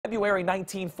February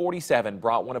 1947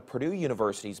 brought one of Purdue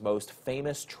University's most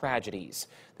famous tragedies.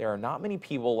 There are not many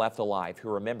people left alive who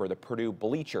remember the Purdue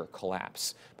bleacher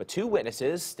collapse, but two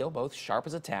witnesses, still both sharp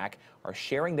as a tack, are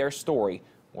sharing their story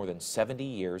more than 70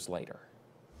 years later.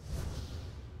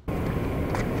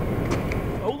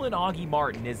 Augie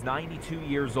Martin is 92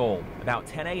 years old. About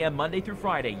 10 a.m. Monday through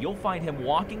Friday, you'll find him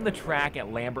walking the track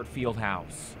at Lambert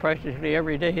Fieldhouse. Practically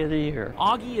every day of the year.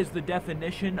 Augie is the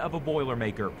definition of a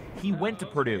Boilermaker. He went to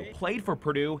Purdue, played for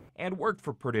Purdue, and worked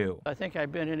for Purdue. I think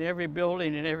I've been in every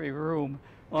building and every room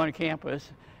on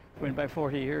campus in my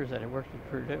 40 years that I worked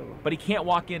at Purdue. But he can't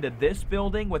walk into this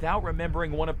building without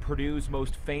remembering one of Purdue's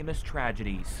most famous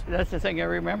tragedies. That's the thing I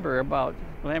remember about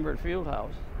Lambert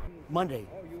Fieldhouse. Monday,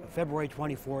 February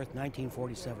 24th,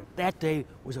 1947. That day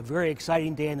was a very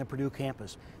exciting day on the Purdue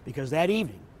campus because that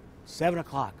evening, 7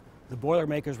 o'clock, the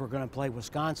Boilermakers were going to play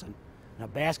Wisconsin in a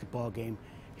basketball game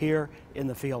here in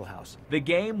the Fieldhouse. The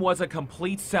game was a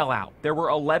complete sellout. There were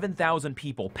 11,000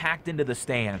 people packed into the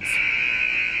stands.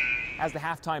 As the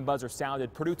halftime buzzer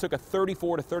sounded, Purdue took a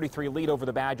 34-33 lead over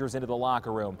the Badgers into the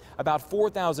locker room. About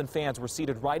 4,000 fans were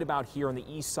seated right about here on the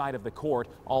east side of the court,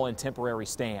 all in temporary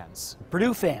stands.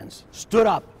 Purdue fans stood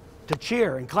up to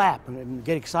cheer and clap and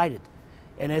get excited.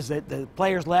 And as the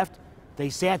players left, they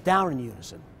sat down in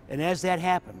unison. And as that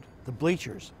happened, the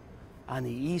bleachers on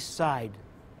the east side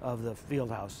of the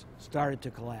Fieldhouse started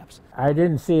to collapse. I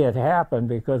didn't see it happen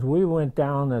because we went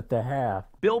down at the half.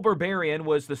 Bill Berberian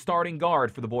was the starting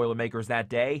guard for the Boilermakers that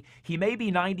day. He may be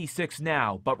 96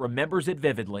 now, but remembers it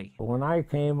vividly. When I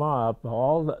came up,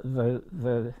 all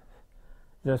the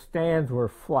stands were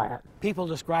flat. People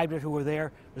described it, who were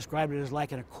there, described it as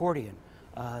like an accordion,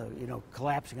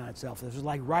 collapsing on itself. This was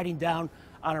like riding down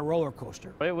on a roller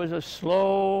coaster. It was a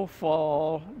slow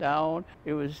fall down.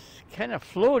 It was kind of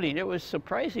floating. It was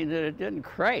surprising that it didn't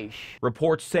crash.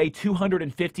 Reports say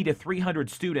 250 to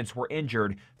 300 students were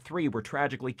injured. 3 were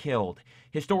tragically killed.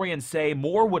 Historians say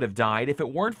more would have died if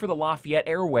it weren't for the Lafayette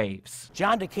airwaves.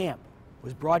 John DeCamp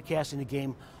was broadcasting the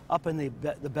game up in the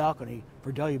balcony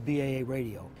for WBAA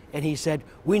radio. And he said,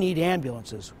 we need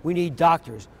ambulances, we need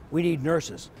doctors, we need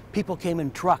nurses. People came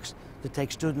in trucks to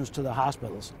take students to the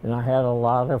hospitals. And I had a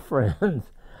lot of friends,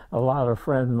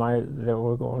 that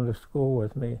were going to school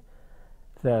with me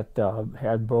that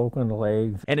had broken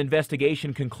legs. An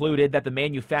investigation concluded that the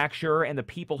manufacturer and the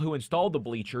people who installed the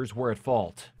bleachers were at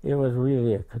fault. It was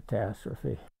really a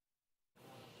catastrophe.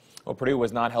 Well, Purdue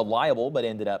was not held liable, but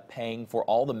ended up paying for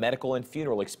all the medical and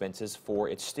funeral expenses for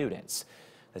its students.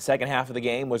 The second half of the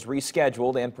game was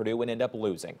rescheduled, and Purdue would end up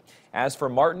losing. As for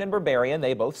Martin and Berberian,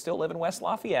 they both still live in West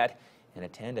Lafayette and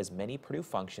attend as many Purdue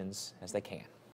functions as they can.